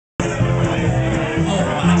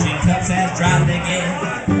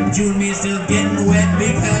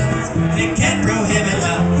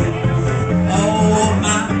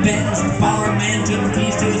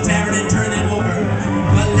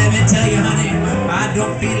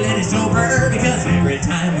don't feel any sober, because every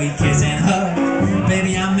time we kiss and hug,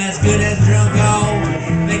 baby, I'm as good as drunk. Oh,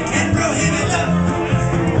 they can't prohibit love.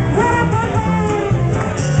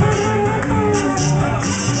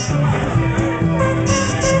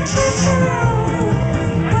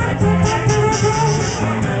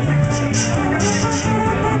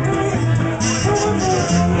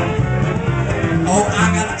 Oh,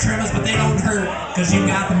 I got the tremors, but they don't hurt, cause you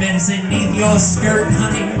got the medicine beneath your skirt,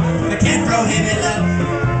 honey. They can't prohibit love.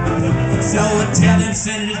 So tell them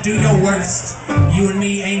senators, do your worst. You and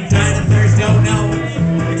me ain't dying of thirst, don't know.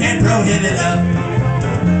 They can't prohibit love.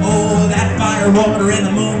 Oh, that fire water and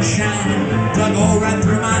the moonshine dug all right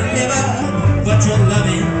through my liver. But your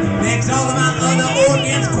loving makes all of my other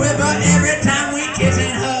organs quiver every time we kiss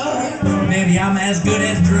and hug. Maybe I'm as good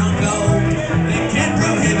as drunk. Oh, they can't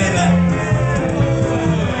prohibit love.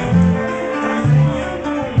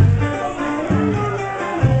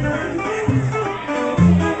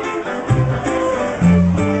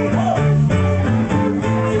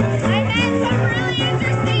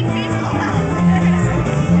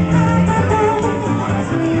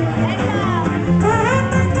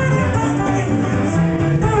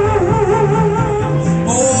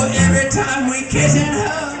 Kiss and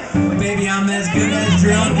hug, baby, I'm as good as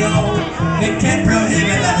drunk. Oh, they can't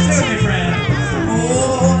prohibit love. Stay with me, friend.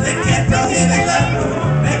 Oh, they can't prohibit love.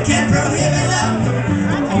 They can't prohibit love.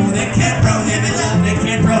 Oh, they can't prohibit love. They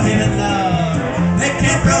can't prohibit love. They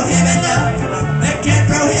can't prohibit love. They can't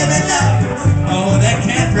prohibit love. Oh, they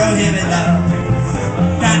can't prohibit love.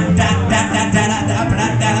 Da da da da da da da da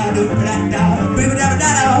da da da da da da da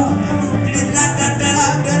da.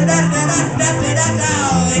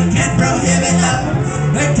 They can't prohibit love.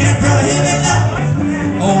 They can't prohibit love.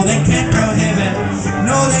 Oh, they can't prohibit.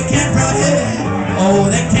 No, they can't prohibit. Oh,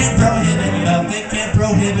 they can't prohibit.